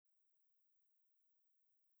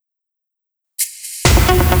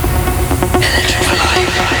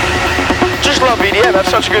VDM. Had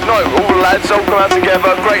such a good night. All the lads all come out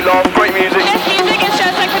together. Great laugh, great music. Yes, music is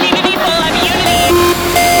just like community full of unity.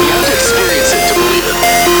 You have to experience it to believe it.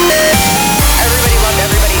 Everybody loved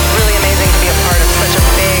everybody. Really amazing to be a part of such a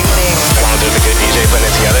big thing. Want to do the good DJ putting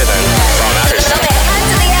it together, then that's all that matters.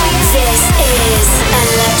 This is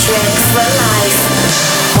Electric for Life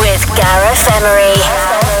with Gareth Emery.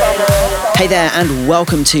 Hey there, and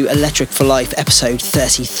welcome to Electric for Life, episode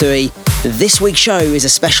 33. This week's show is a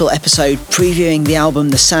special episode previewing the album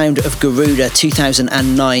The Sound of Garuda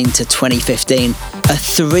 2009 to 2015, a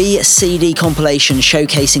 3 CD compilation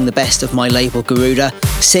showcasing the best of my label Garuda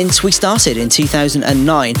since we started in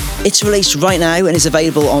 2009. It's released right now and is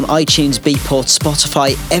available on iTunes, Beatport,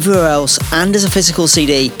 Spotify, everywhere else, and as a physical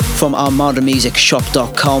CD from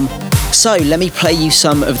armadamusicshop.com. So let me play you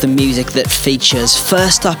some of the music that features.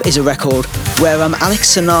 First up is a record where Alex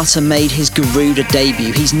Sonata made his Garuda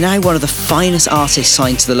debut. He's now one of the finest artists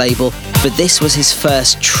signed to the label, but this was his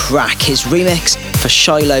first track, his remix for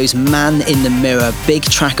Shiloh's Man in the Mirror, big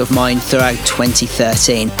track of mine throughout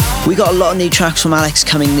 2013. We got a lot of new tracks from Alex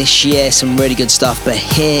coming this year, some really good stuff, but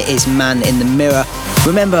here is Man in the Mirror.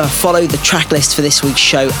 Remember, follow the track list for this week's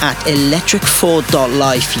show at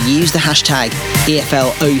electric4.life. Use the hashtag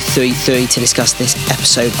EFL033 to discuss this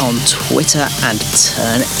episode on Twitter and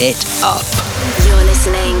turn it up. You're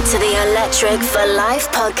listening to the Electric for Life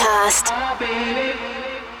podcast. Oh, baby,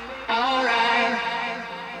 alright.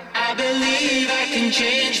 I believe I can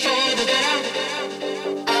change for the better.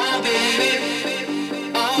 Oh, baby,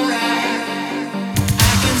 alright.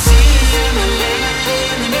 I can see you in the light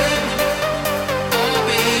in the mirror. Oh,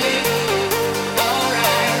 baby,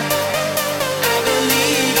 alright. I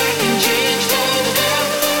believe I can change for the better.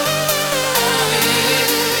 Oh, baby,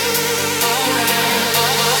 alright.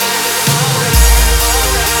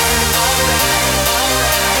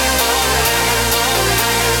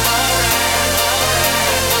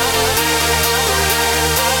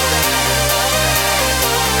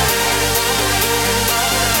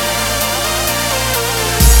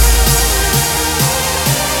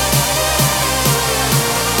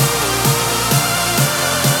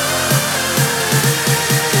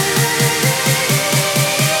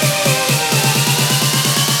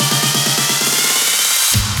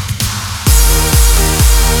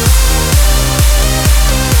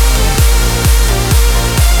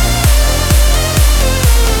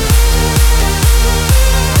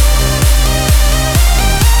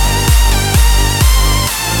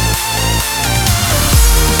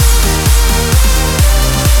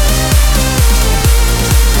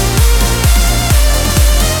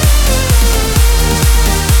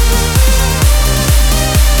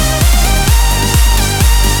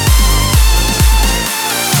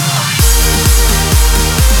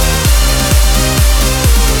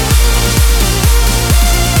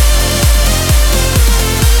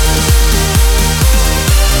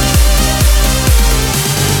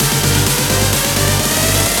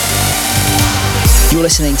 You're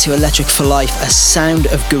listening to Electric for Life, a Sound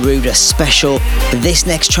of Garuda special. This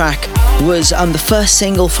next track was the first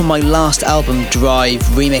single from my last album, Drive,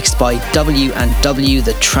 remixed by W&W.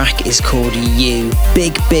 The track is called You.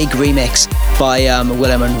 Big remix by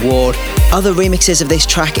Willem and Ward. Other remixes of this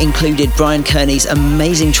track included Brian Kearney's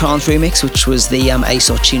amazing trance remix, which was the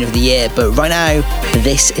ASOT Tune of the Year. But right now,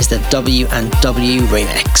 this is the W&W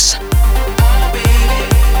remix.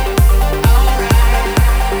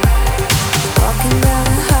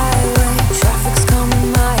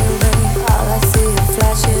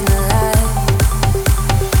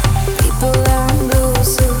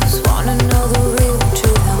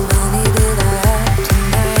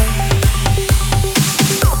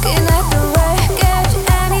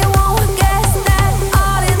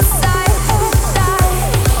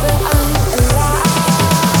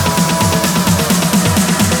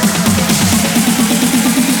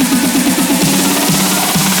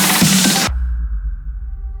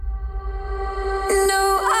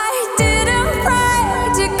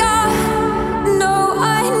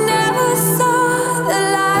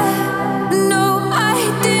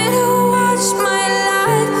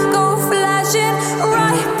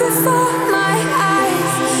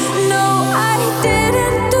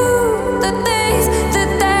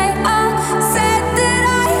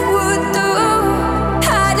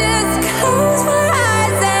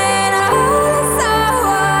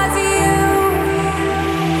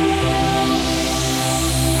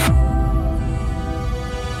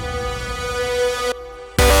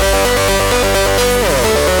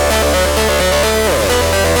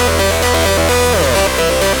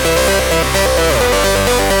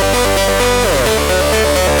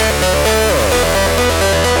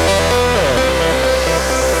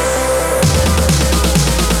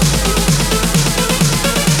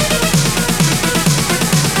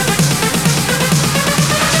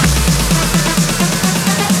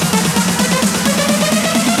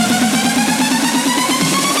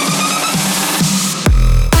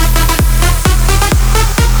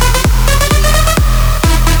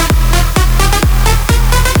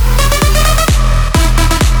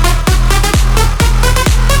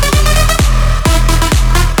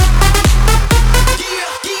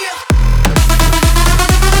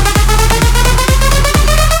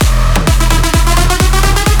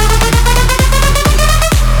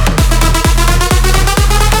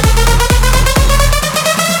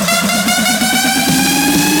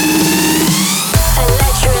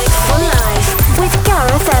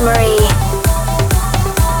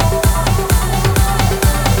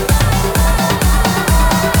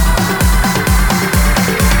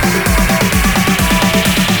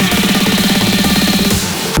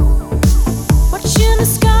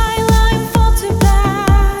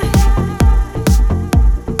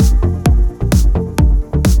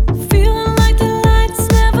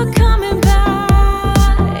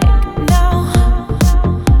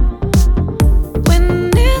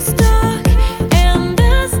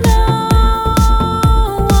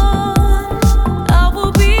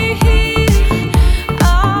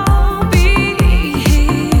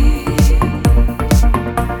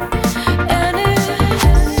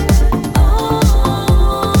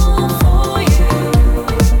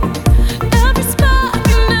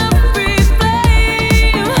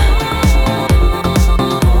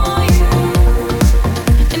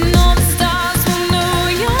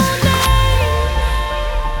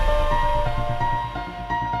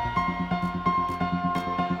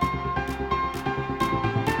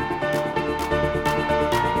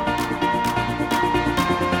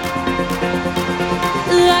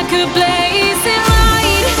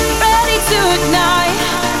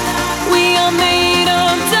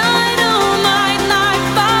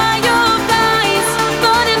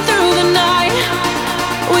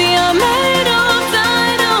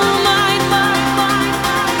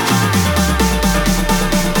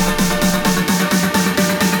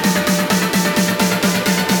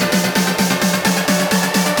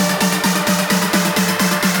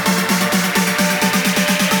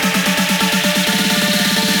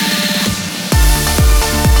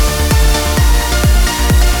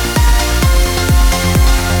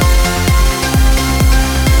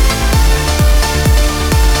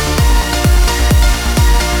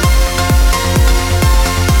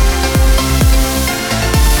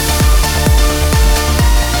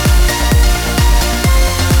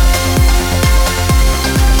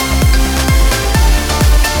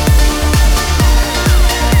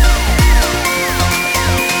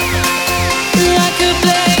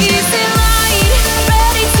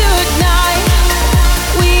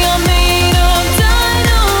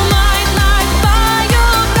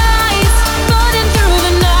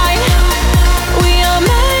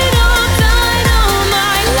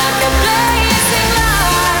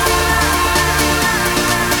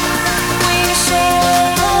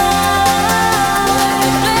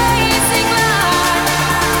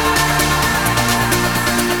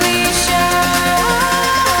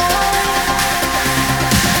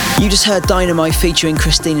 You just heard Dynamite featuring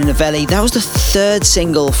Christina Novelli. That was the third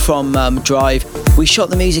single from Drive. We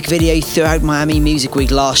shot the music video throughout Miami Music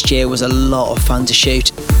Week last year. It was a lot of fun to shoot.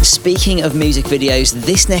 Speaking of music videos,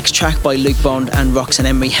 this next track by Luke Bond and Roxanne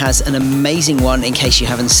Emery has an amazing one in case you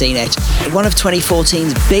haven't seen it. One of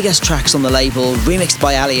 2014's biggest tracks on the label, remixed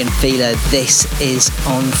by Ali and Fila. This is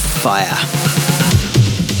on fire.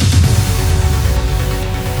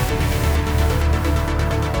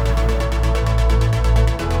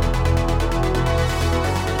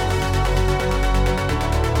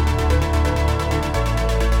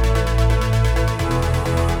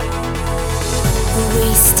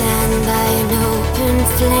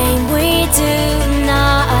 Flame, we do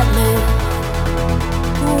not move.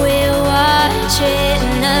 We're watching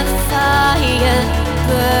the fire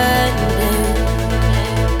burn blue.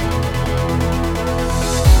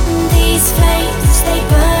 These flames, they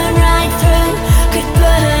burn right through, could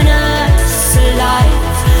burn us alive.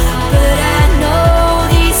 But I know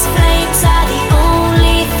these flames are the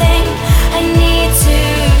only thing I need to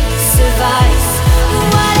survive.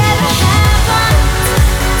 Whatever happened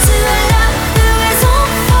to a love that was on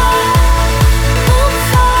fire, on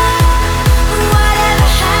fire? Whatever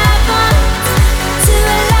happened to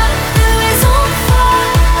a love that was on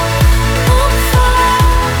fire, on fire?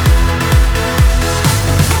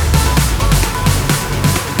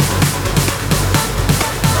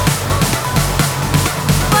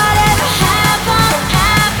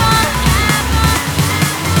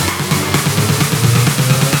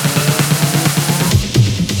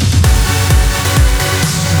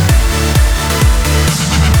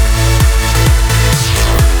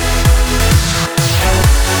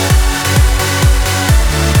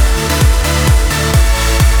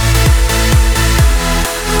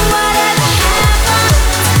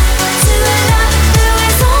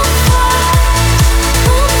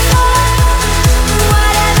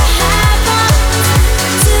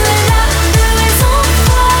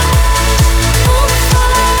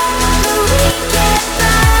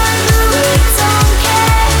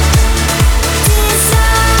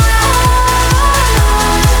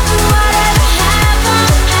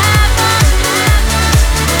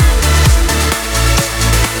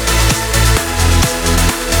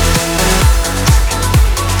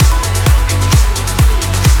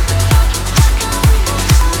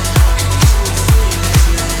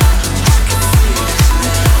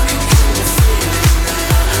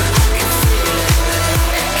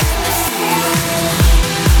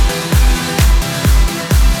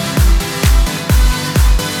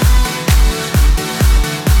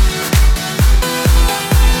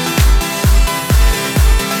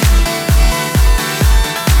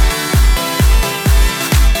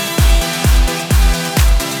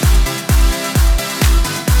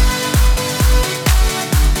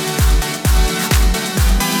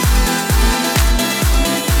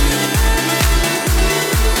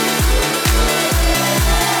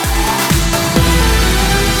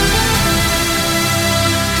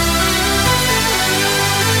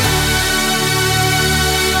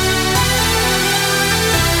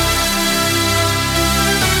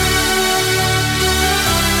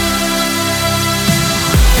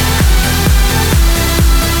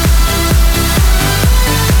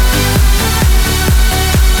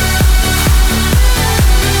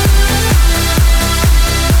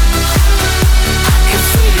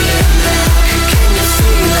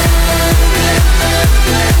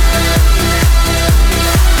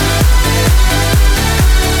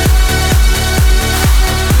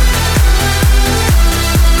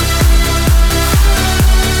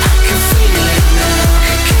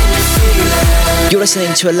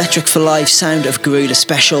 listening to Electric for Life Sound of Garuda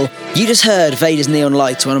special. You just heard Vader's Neon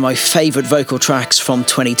Lights, one of my favourite vocal tracks from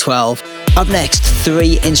 2012. Up next,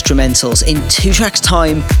 3 instrumentals. In 2 tracks'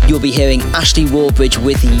 time, you'll be hearing Ashley Warbridge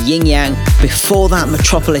with Yin Yang. Before that,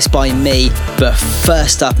 Metropolis by me. But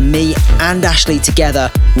first up, me and Ashley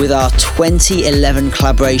together with our 2011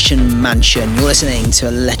 collaboration Mansion. You're listening to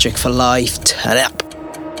Electric for Life. Turn it up.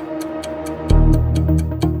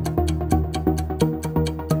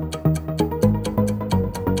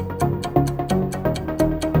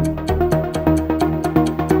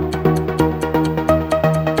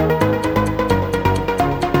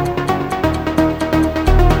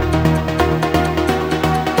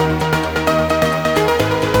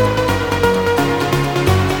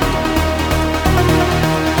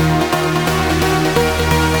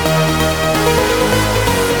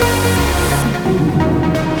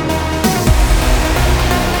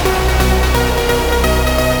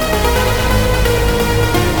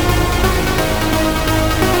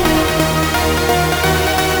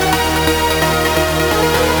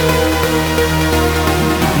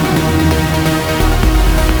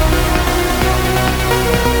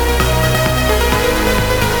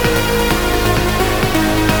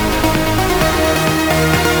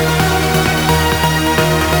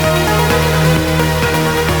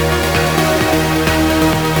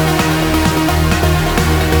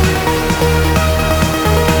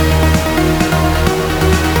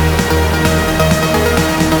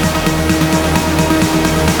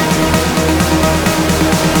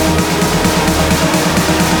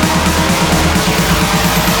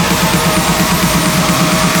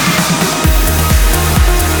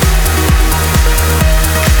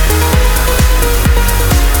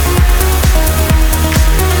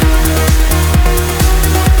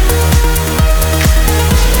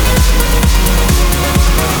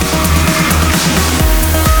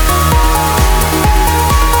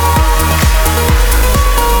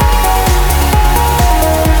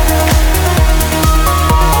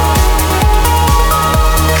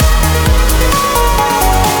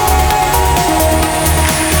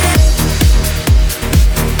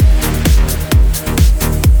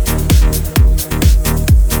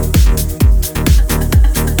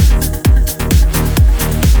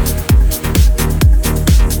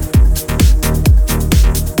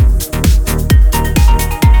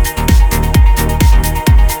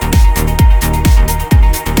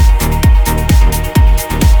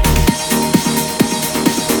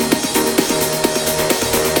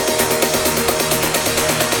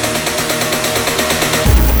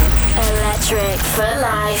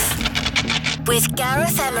 with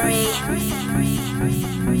Gareth Emery.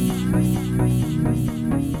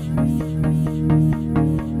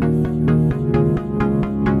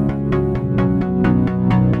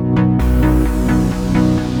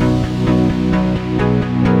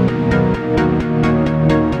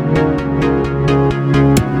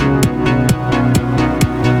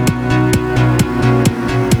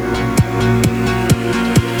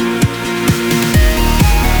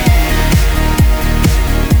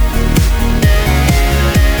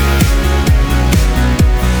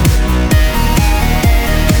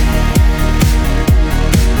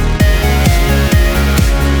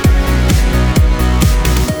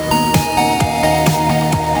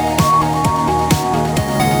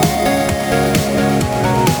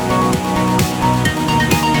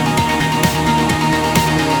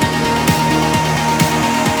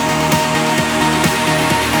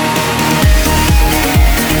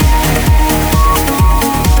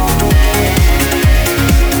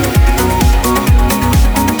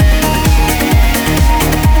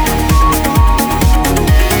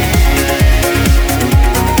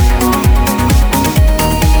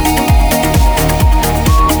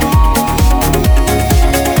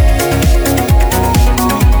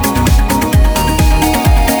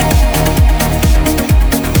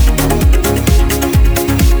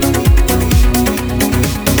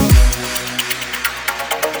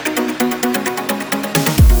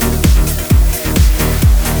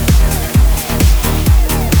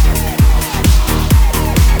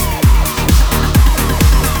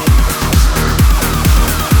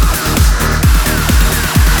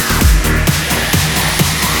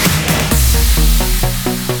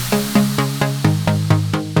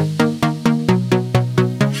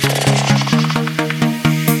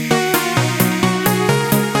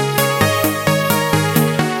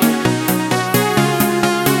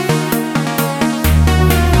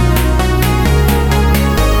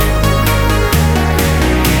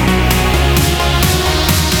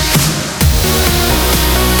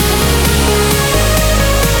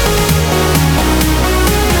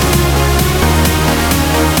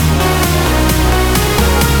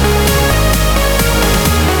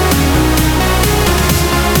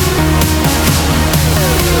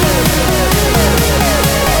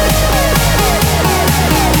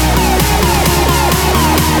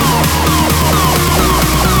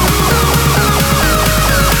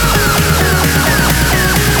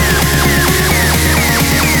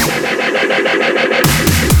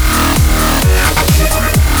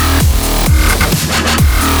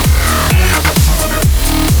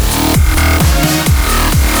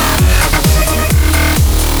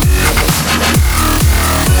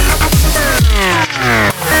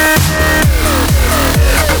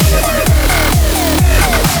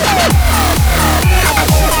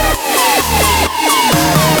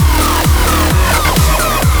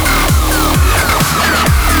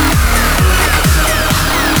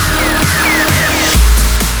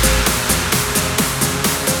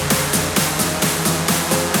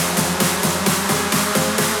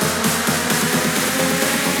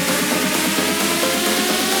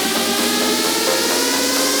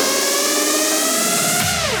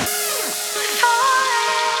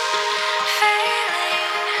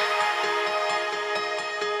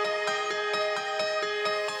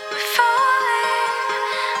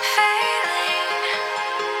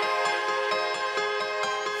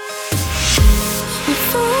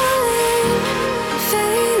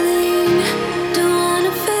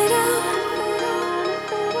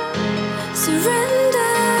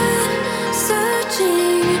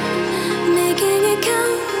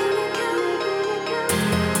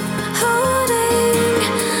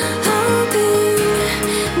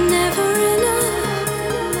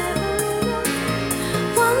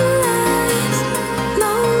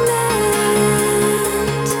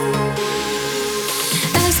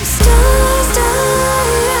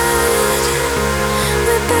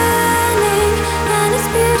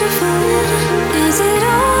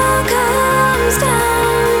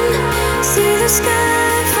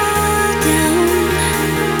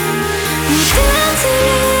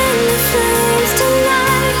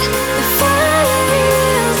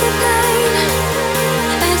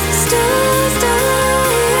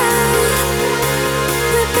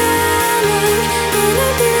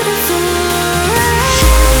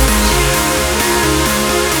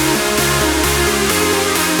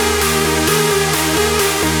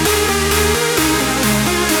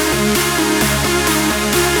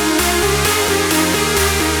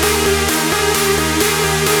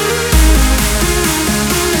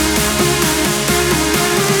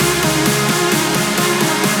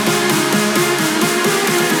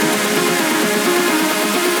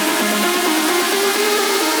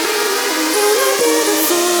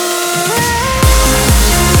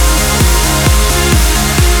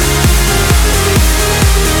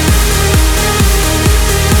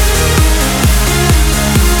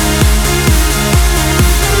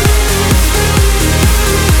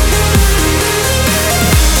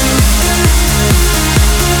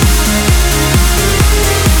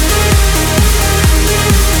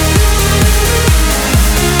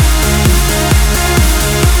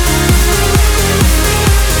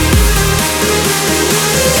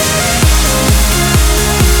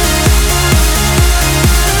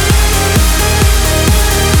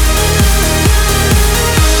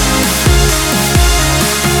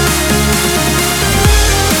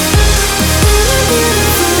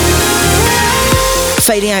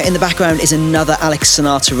 Fading out in the background is another Alex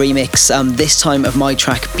Sonata remix, this time of my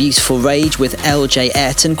track Beautiful Rage with LJ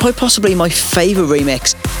Ayrton, quite possibly my favourite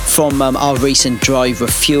remix from our recent Drive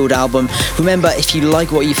Refueled album. Remember, if you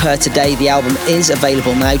like what you've heard today, the album is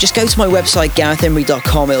available now. Just go to my website,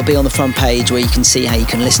 GarethEmery.com. It'll be on the front page where you can see how you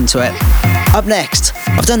can listen to it. Up next,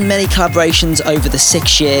 I've done many collaborations over the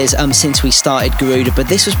 6 years since we started Garuda, but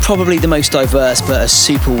this was probably the most diverse but a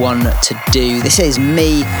super one to do. This is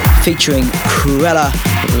me featuring Cruella,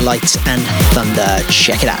 Lights and Thunder.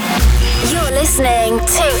 Check it out. You're listening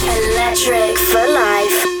to Electric for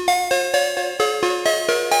Life.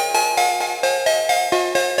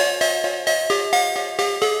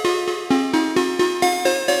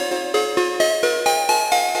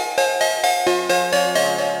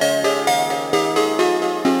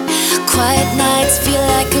 Quiet nights feel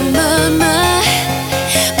like a murmur,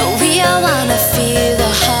 but we all wanna feel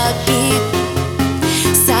the heartbeat.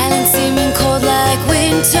 Silence seeming cold like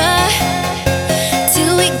winter,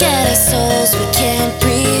 till we get our souls, we can't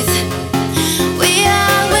breathe. We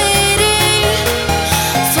are waiting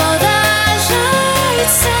for the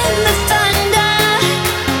lights and the thunder.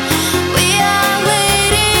 We are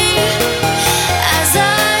waiting as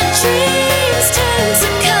our dreams turn to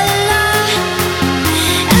color.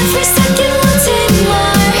 Every second wanting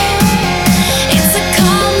more. It's a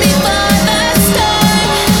calm before the storm.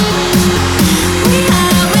 We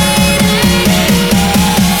are waiting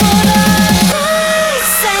for the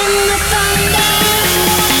lights and the thunder.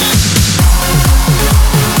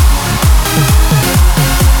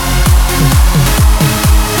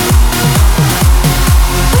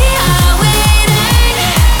 We are waiting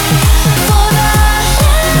for the lights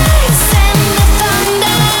and the thunder.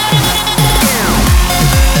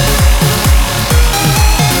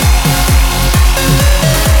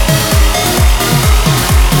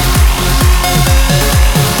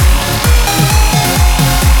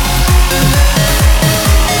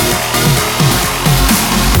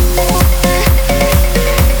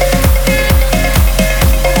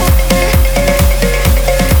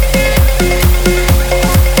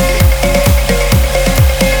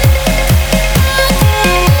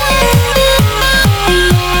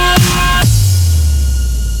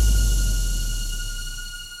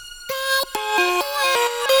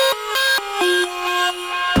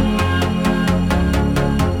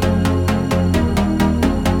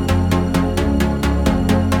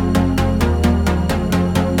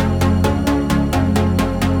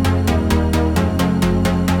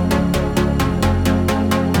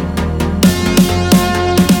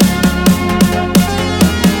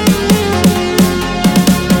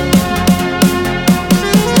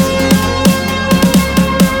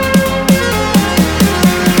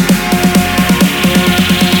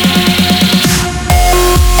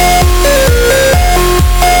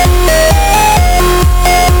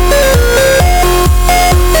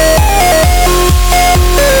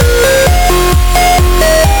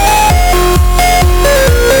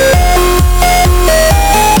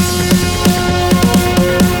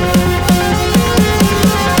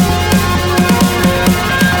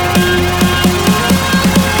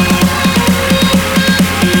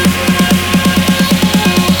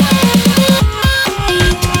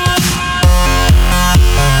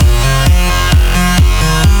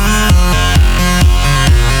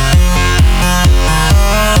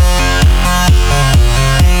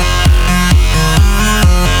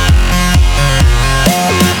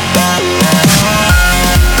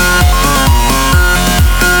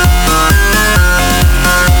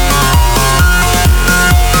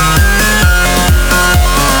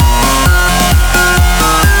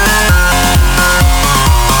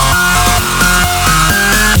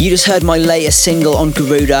 You just heard my latest single on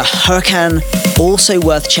Garuda, Hurricane. Also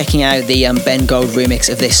worth checking out the Ben Gold remix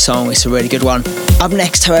of this song. It's a really good one. Up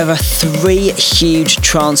next, however, 3 huge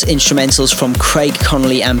trance instrumentals from Craig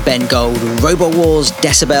Connolly and Ben Gold: Robot Wars,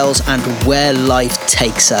 Decibels, and Where Life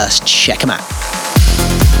Takes Us. Check them out.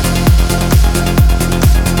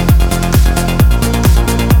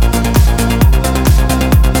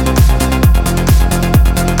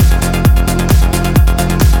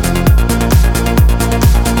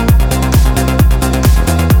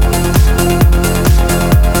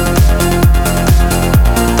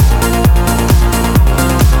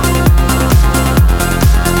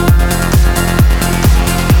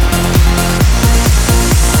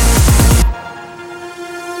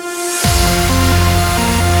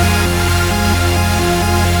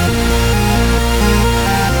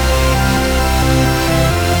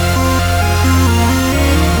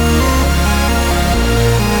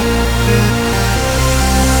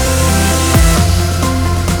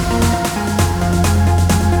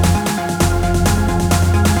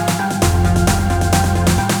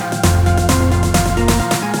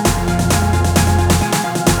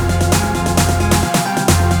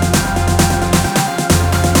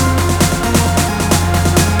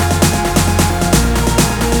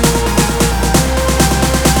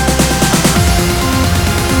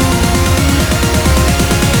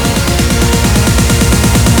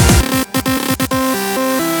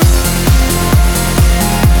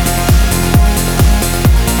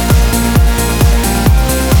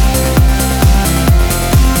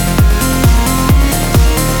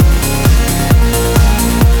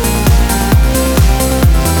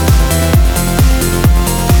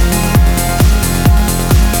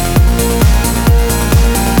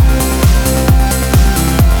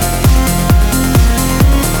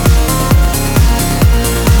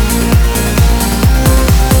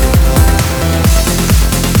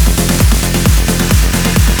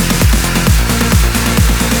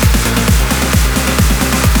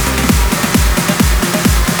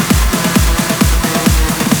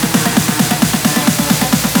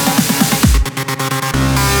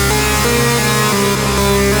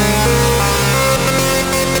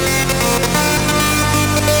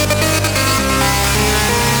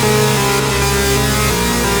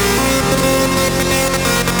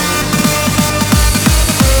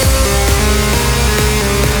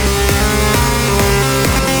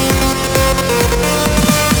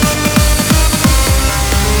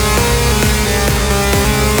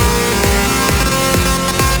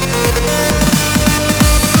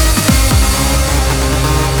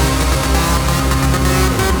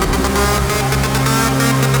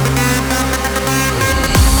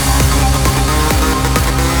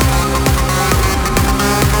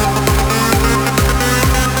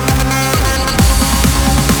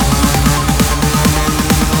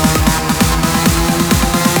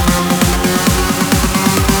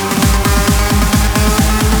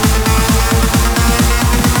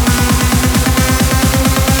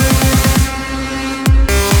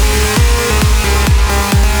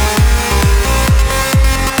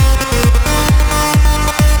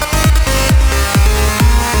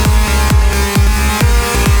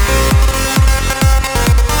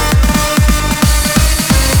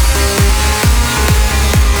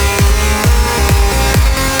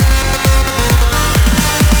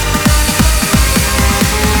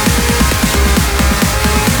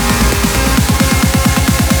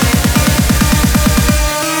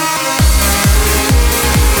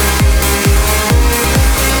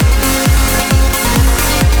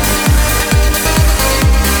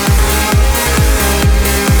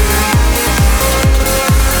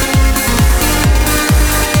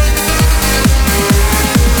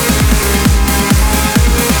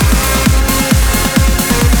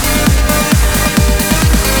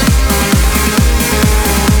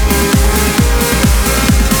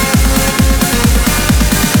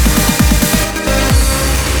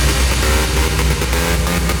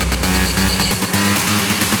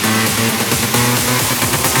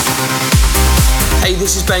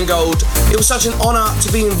 is Ben Gold. It was such an honour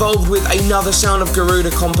to be involved with another Sound of Garuda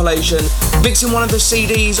compilation. Mixing one of the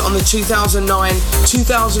CDs on the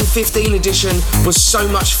 2009-2015 edition was so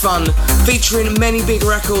much fun, featuring many big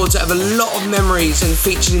records that have a lot of memories and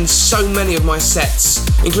featured in so many of my sets,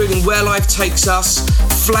 including Where Life Takes Us,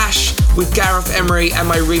 Flash with Gareth Emery and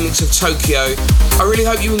my remix of Tokyo. I really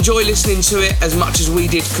hope you enjoy listening to it as much as we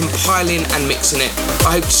did compiling and mixing it.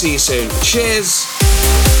 I hope to see you soon. Cheers!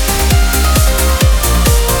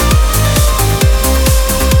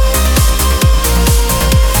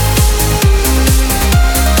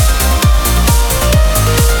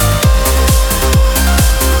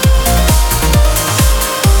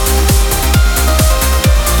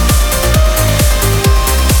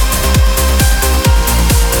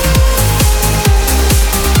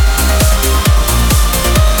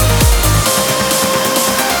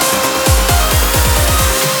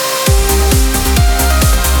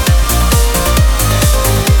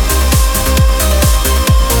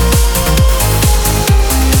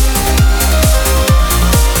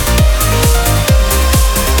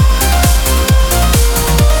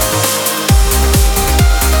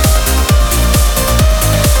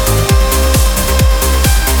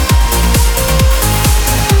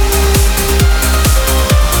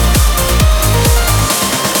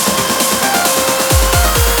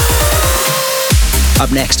 Up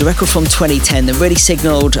next, a record from 2010 that really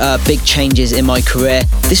signalled big changes in my career.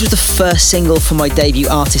 This was the first single for my debut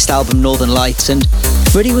artist album, Northern Lights, and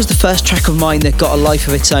really was the first track of mine that got a life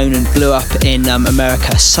of its own and blew up in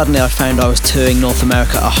America. Suddenly I found I was touring North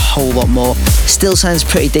America a whole lot more. Still sounds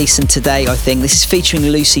pretty decent today, I think. This is featuring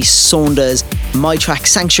Lucy Saunders, my track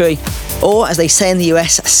Sanctuary, or as they say in the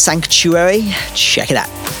US, Sanctuary. Check it out.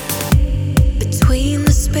 Between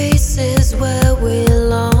the spaces where we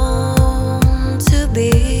long to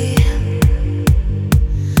be,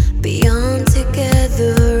 beyond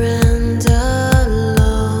together and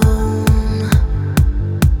alone,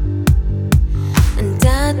 and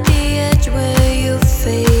at the edge where you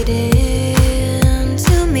fade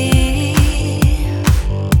into me,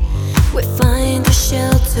 we find the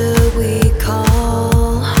shelter we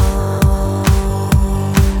call home,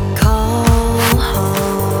 call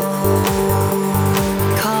home,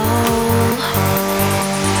 call home.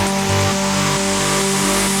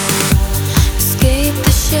 Escape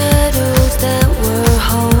the shadows that were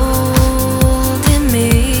holding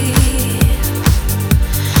me.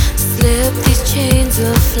 Slip these chains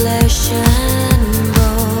of flesh and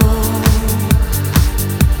bone.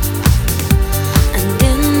 And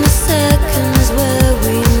in the seconds where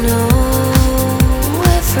we know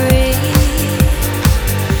we're free,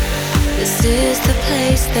 this is the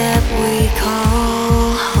place that we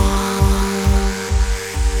call home.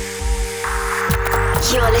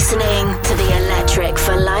 You're listening to the Electric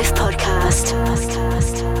for Life podcast.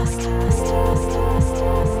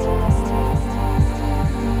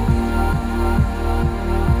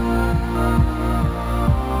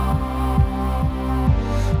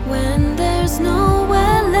 When there's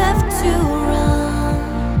nowhere left to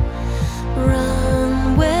run,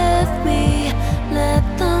 run with me. Let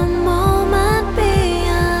the moment be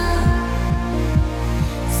a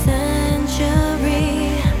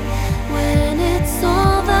sanctuary. When it's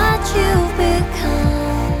all that you've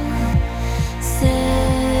become,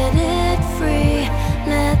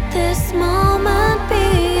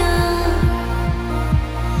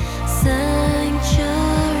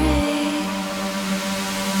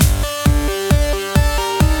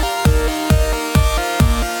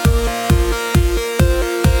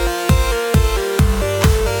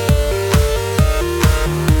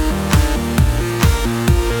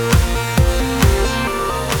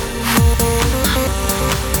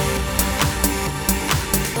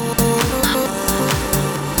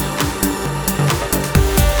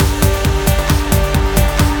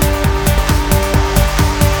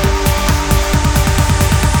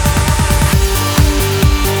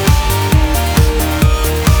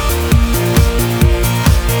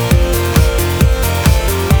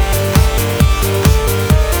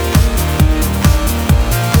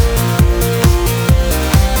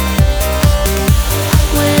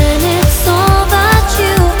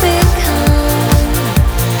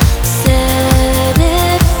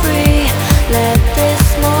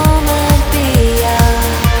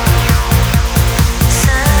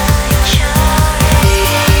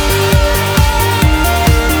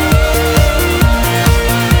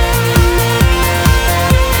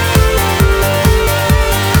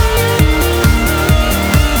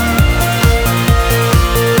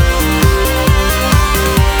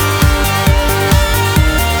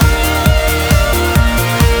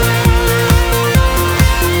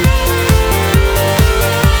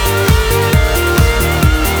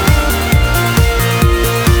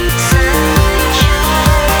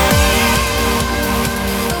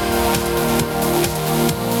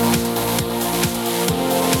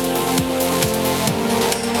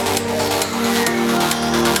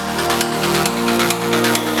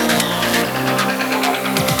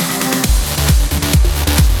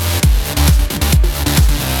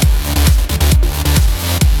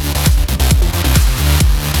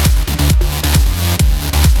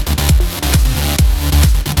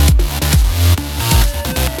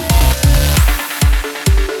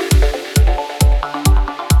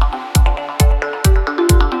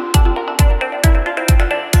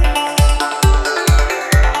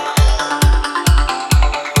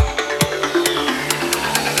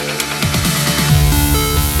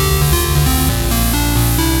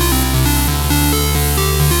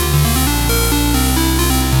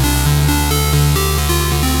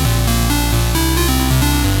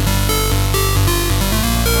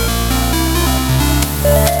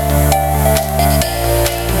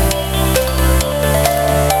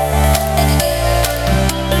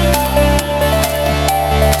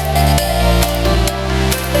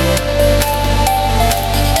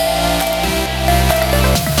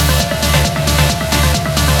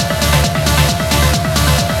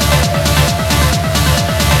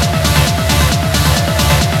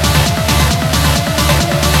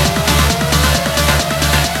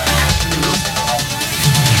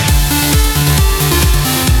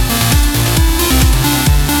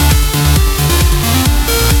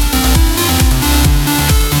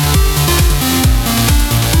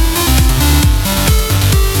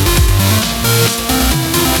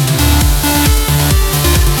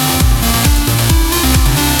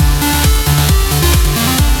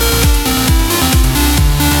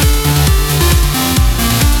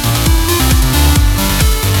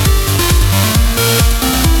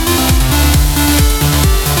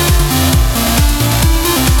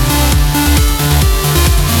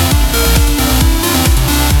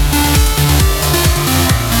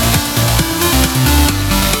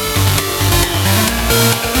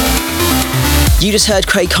 You just heard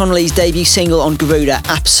Craig Connolly's debut single on Garuda,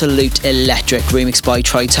 Absolute Electric, remixed by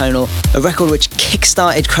Tritonal, a record which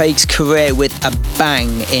kick-started Craig's career with a bang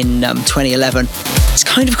in 2011. It's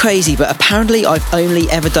kind of crazy, but apparently I've only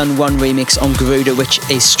ever done one remix on Garuda, which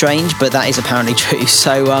is strange, but that is apparently true.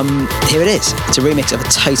 So here it is. It's a remix of a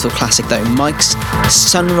total classic though, Mike's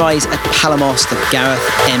Sunrise at Palamos, the Gareth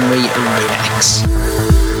Emery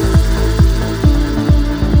remix.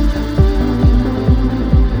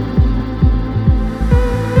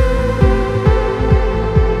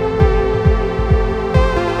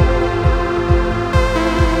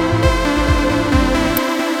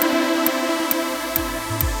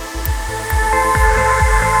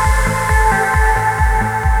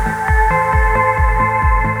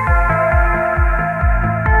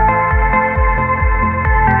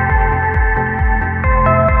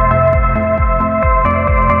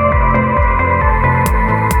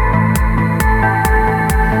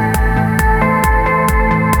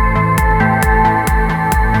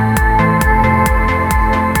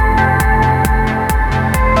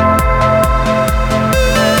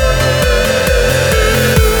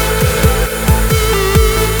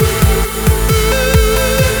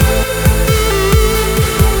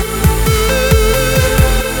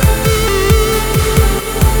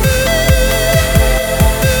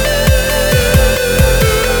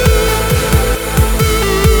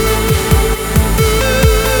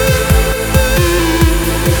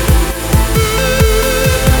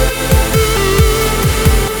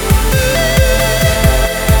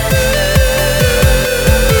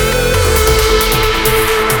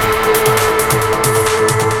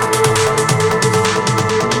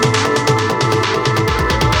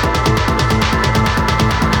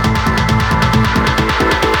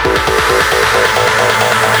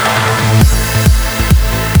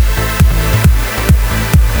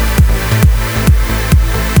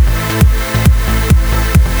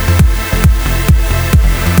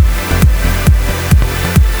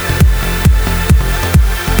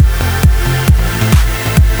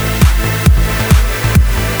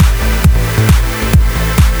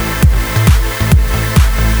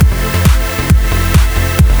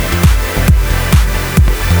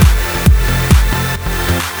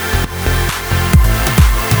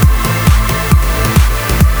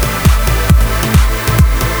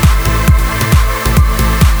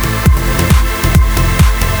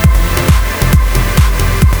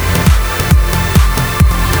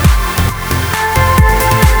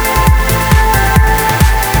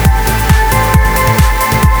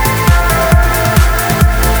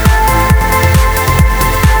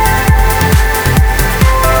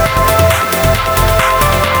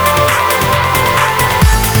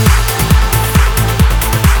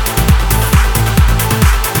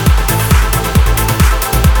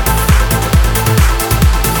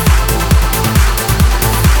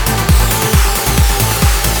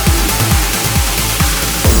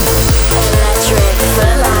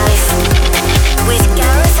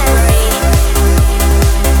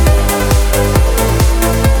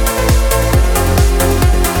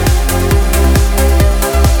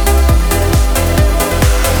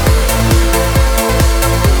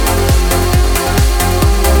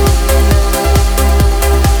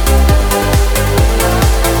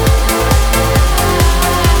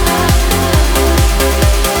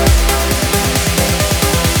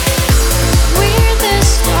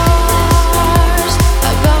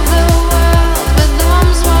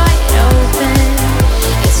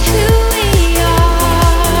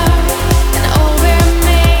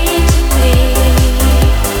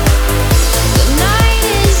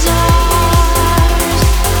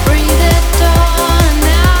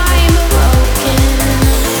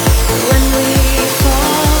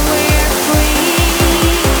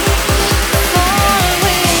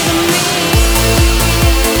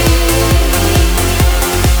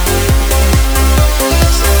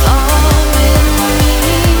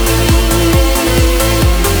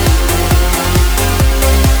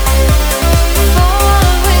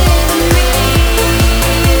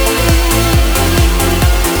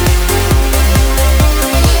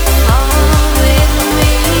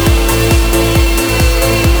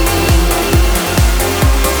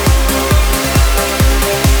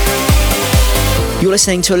 You're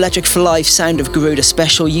listening to Electric for Life Sound of Garuda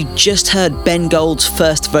special. You just heard Ben Gold's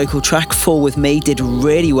first vocal track, Fall With Me, did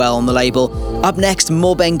really well on the label. Up next,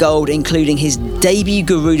 more Ben Gold, including his debut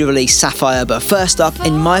Garuda release, Sapphire. But first up,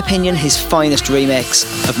 in my opinion, his finest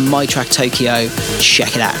remix of My Track Tokyo.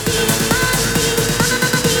 Check it out.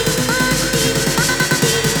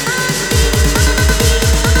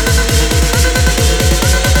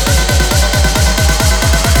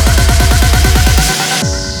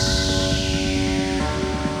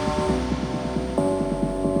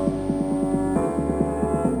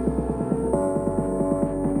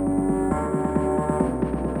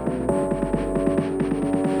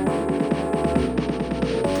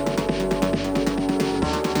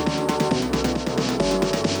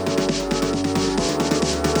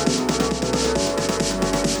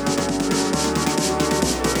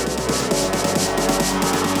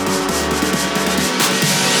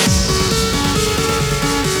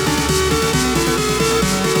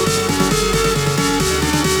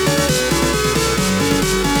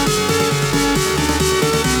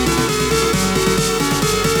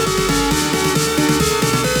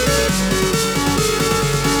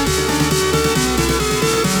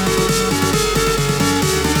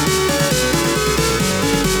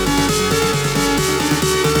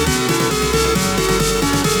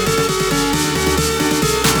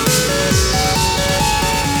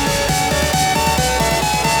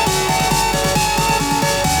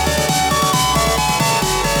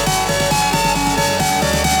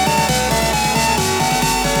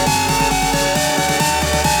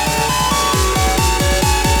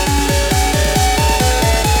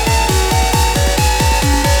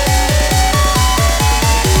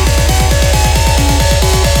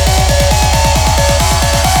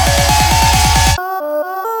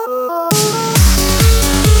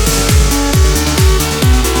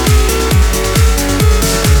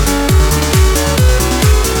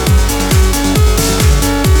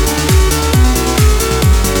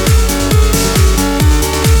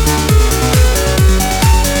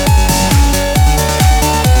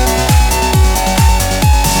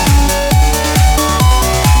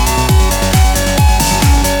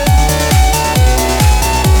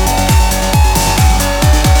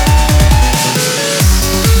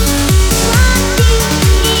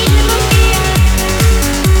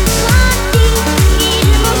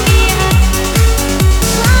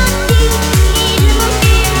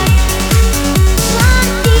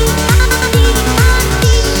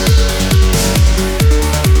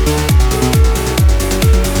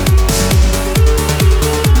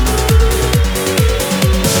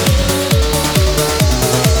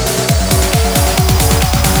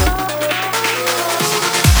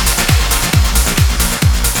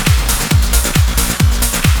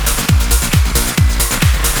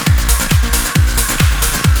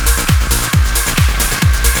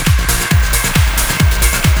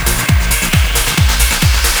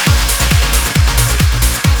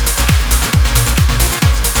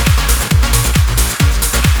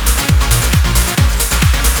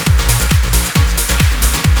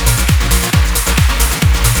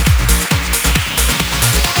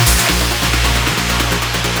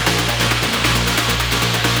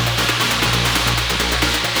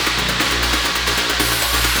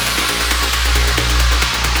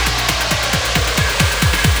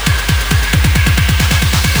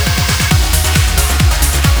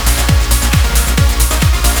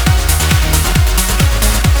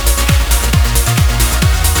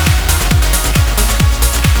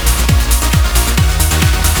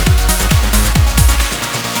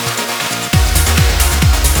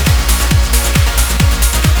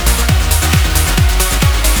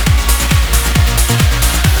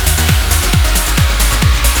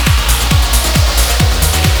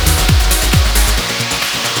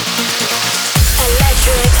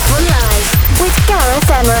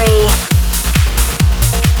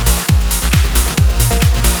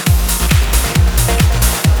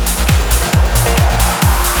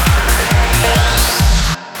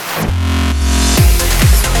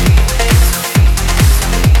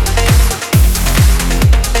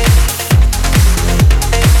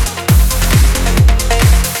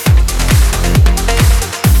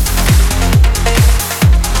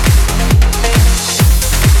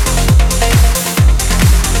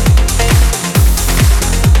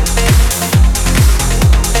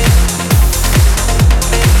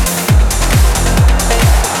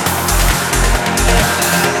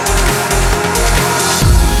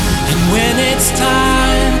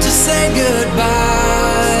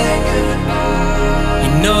 goodbye.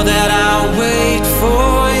 You know that I'll wait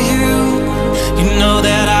for you. You know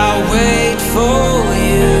that I'll wait for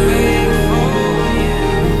you.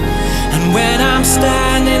 And when I'm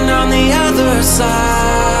standing on the other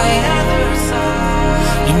side,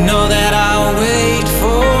 you know that I'll wait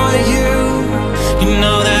for you. You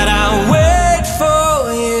know that I'll wait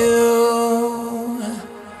for you.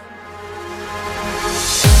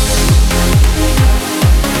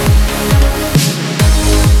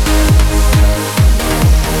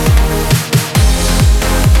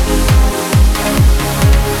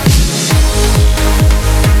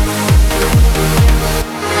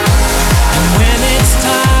 And when it's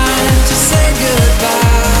time to say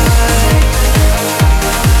goodbye,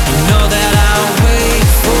 you know that I'll wait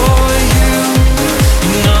for you.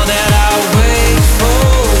 You know that I'll wait for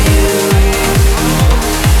you.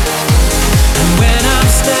 And when I'm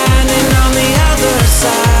standing on the other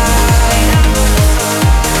side,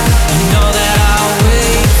 you know that I'll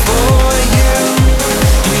wait for you.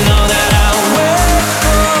 You know that I'll wait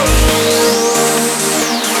for you.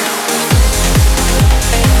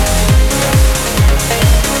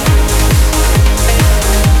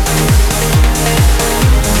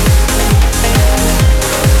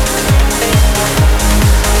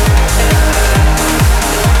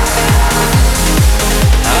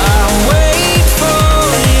 I'll wait for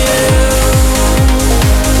you.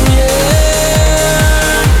 Yeah,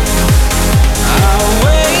 I'll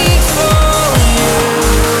wait for you.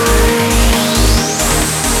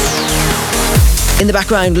 In the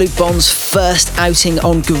background, Luke Bond's first outing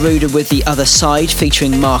on Garuda with The Other Side,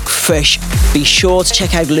 featuring Mark Frisch. Be sure to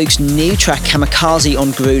check out Luke's new track Kamikaze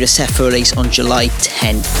on Garuda, set for release on July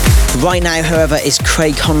 10th. Right now, however, is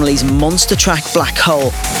Craig Connolly's monster track Black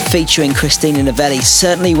Hole, featuring Christina Novelli.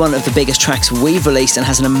 Certainly one of the biggest tracks we've released, and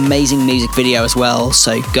has an amazing music video as well,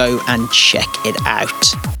 so go and check it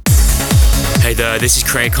out. Hey there, this is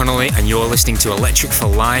Craig Connolly and you're listening to Electric for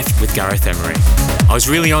Life with Gareth Emery. I was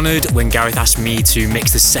really honoured when Gareth asked me to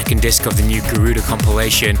mix the second disc of the new Garuda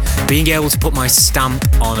compilation. Being able to put my stamp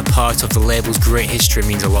on a part of the label's great history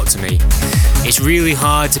means a lot to me. It's really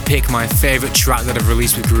hard to pick my favourite track that I've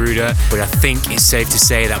released with Garuda, but I think it's safe to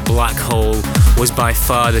say that Black Hole was by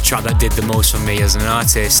far the track that did the most for me as an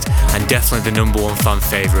artist, and definitely the #1 fan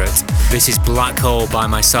favourite. This is Black Hole by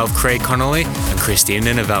myself, Craig Connolly, and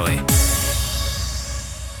Christina Novelli.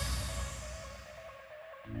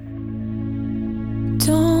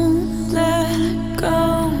 Don't let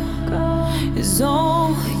go is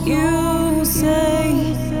all you say.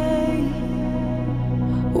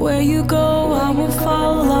 Where you go, I will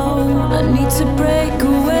follow. I need to break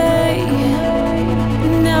away.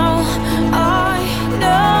 Now I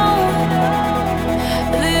know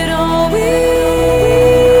that all we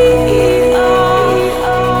are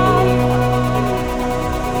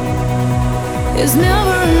is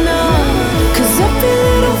never enough. 'Cause every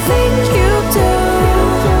little thing you do,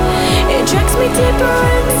 it drags me deeper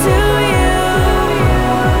into you.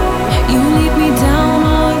 You lead me down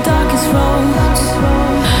all the darkest roads,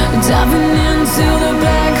 diving into the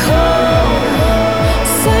black hole,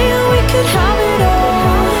 saying we could have it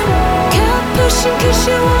all. Kept pushing 'cause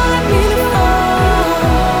you wanted me to fall,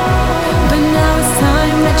 but now it's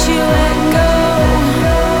time that you let go,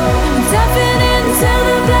 diving into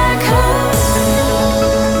the black hole.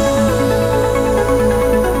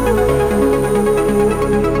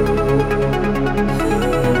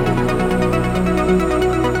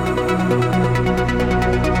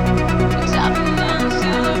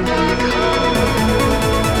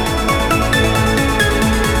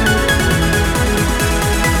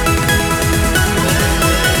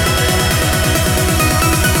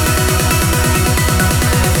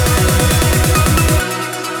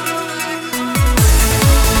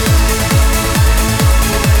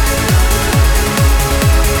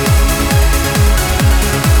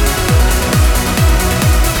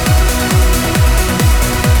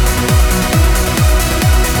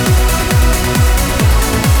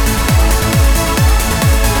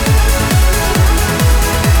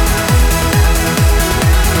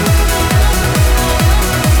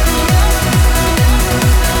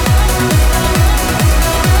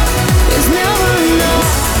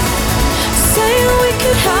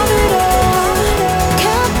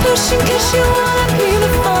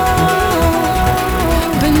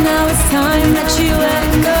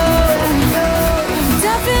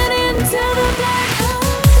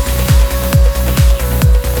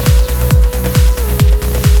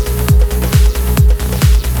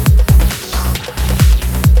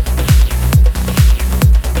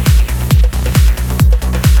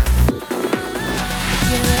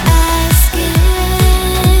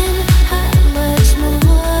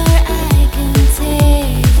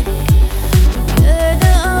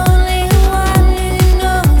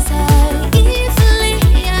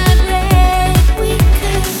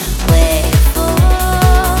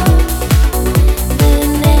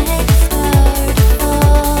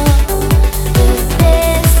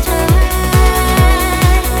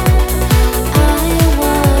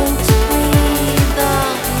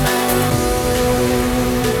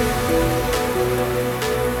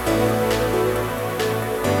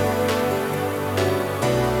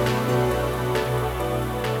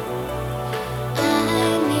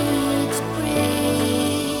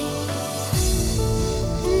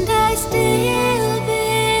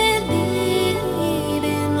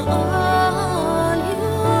 all you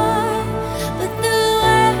are, but the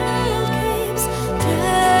world keeps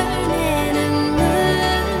turning and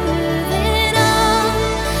moving on,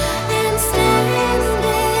 and standing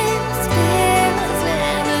still has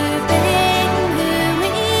never been who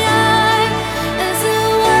we are, as the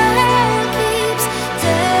world keeps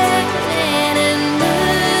turning and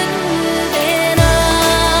moving on and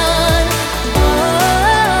on. We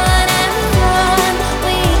move on and on.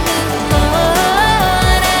 We move on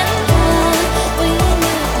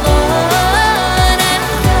and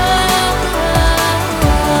I'm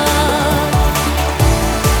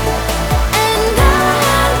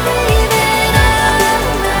breathing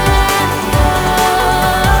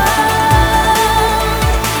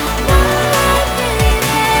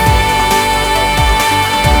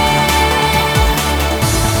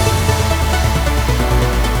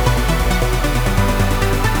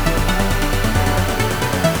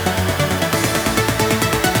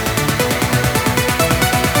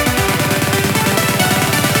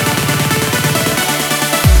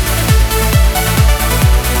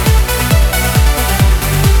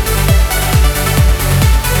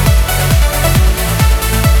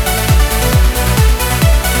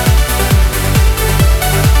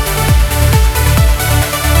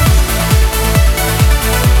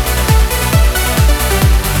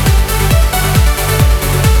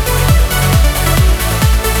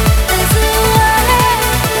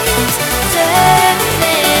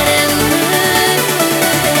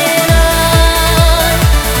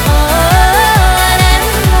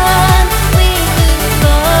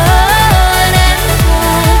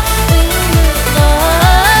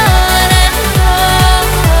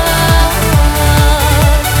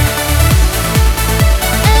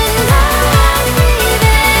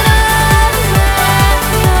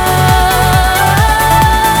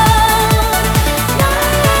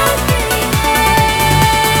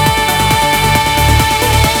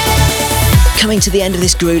Coming to the end of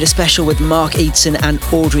this Garuda special with Mark Eaton and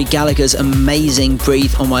Audrey Gallagher's amazing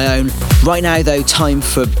Breathe on My Own. Right now though, time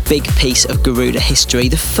for a big piece of Garuda history.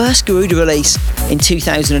 The first Garuda release in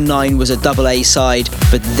 2009 was a double A side,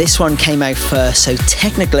 but this one came out first, so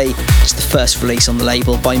technically it's the first release on the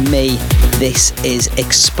label by me. This is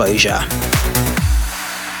Exposure.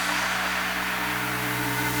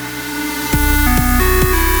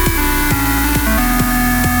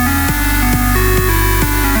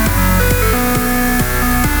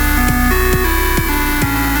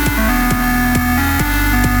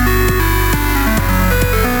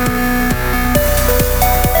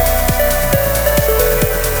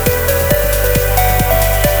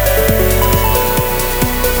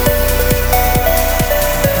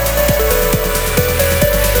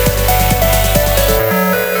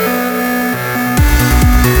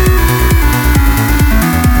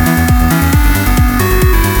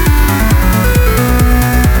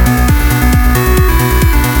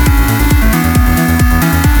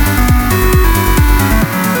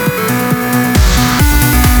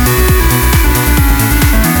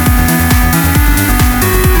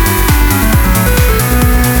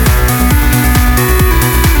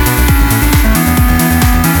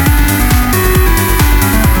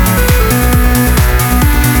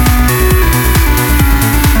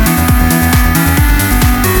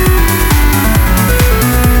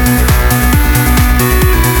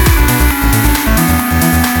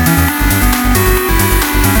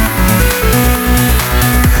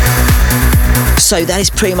 So that is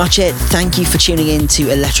pretty much it. Thank you for tuning in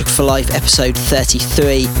to Electric for Life episode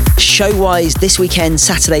 33. Show-wise, this weekend,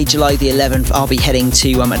 Saturday, July the 11th, I'll be heading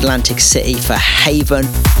to Atlantic City for Haven.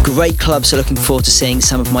 Great club, so looking forward to seeing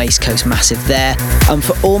some of my East Coast massive there.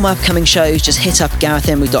 For all my upcoming shows, just hit up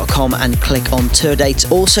GarethEmery.com and click on tour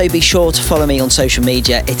dates. Also, be sure to follow me on social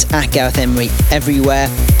media. It's at Gareth Emery everywhere.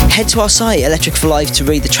 Head to our site, Electric for Life, to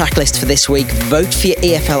read the track list for this week, vote for your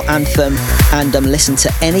EFL anthem, and listen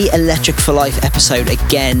to any Electric for Life episode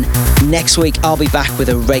again. Next week, I'll be back with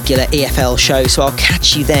a regular EFL show, so I'll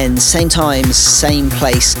catch you then, same time, same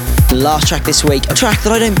place. Last track this week, a track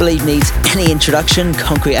that I don't believe needs any introduction,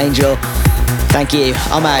 Concrete Angel. Thank you,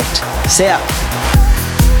 I'm out. See ya.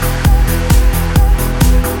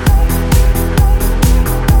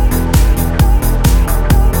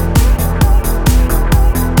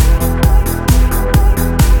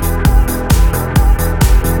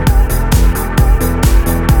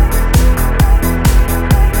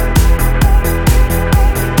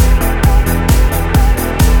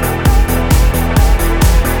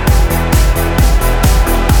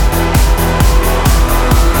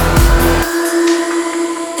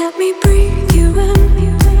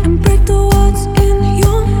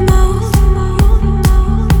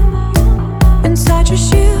 Inside your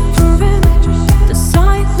shield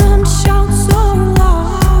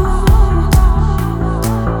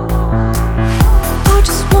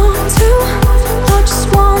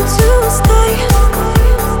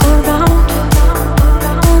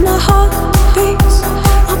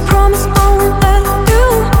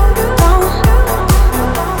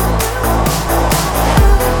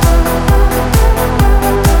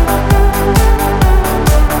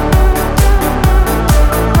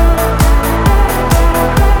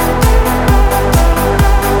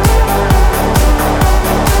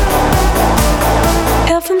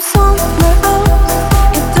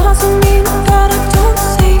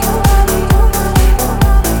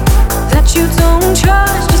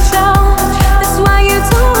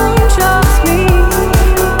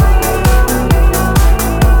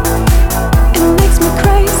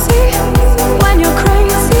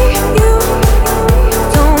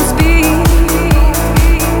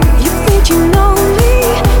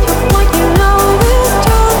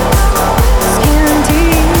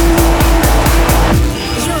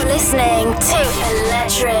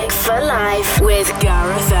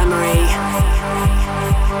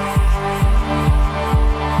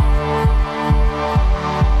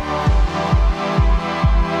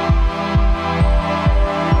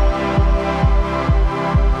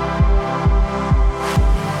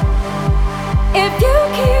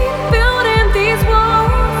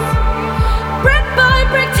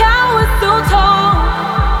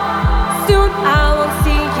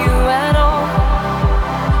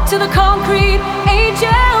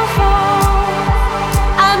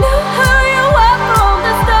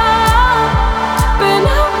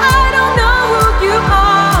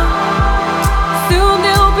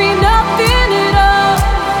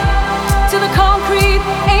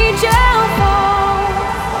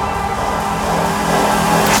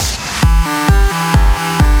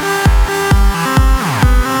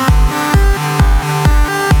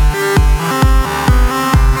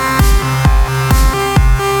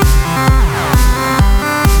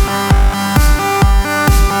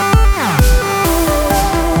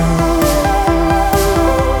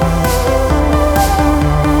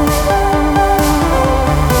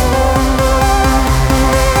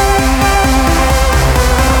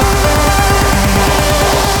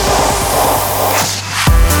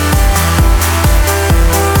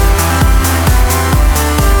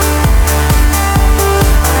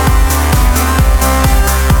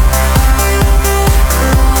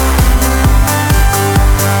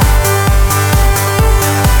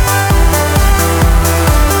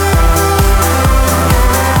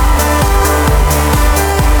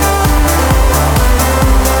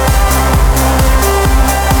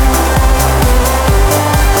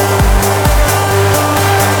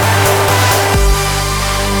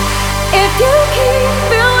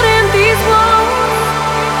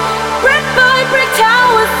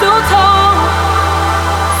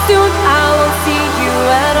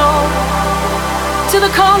till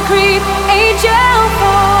the concrete angel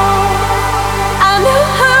falls. I knew